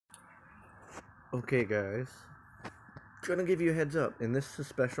Okay, guys. Gonna give you a heads up, and this is a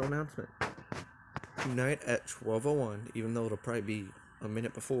special announcement. Tonight at 12:01, even though it'll probably be a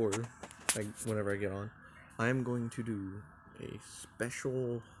minute before, whenever I get on, I'm going to do a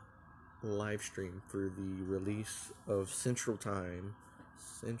special live stream for the release of Central Time,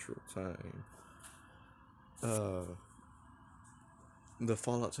 the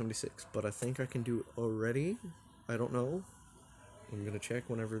Fallout 76. But I think I can do it already. I don't know. I'm gonna check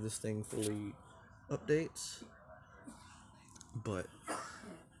whenever this thing fully updates. But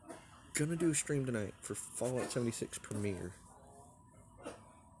gonna do a stream tonight for Fallout 76 premiere.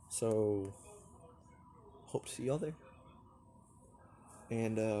 So hope to see y'all there.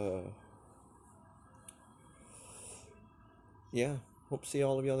 And yeah, hope to see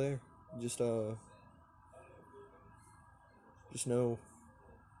all of y'all there. Just know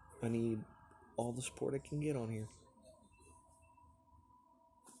I need all the support I can get on here.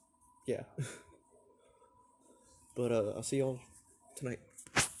 Yeah. But I'll see y'all tonight.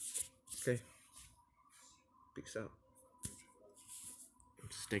 Okay. Peace out.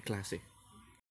 Stay classy.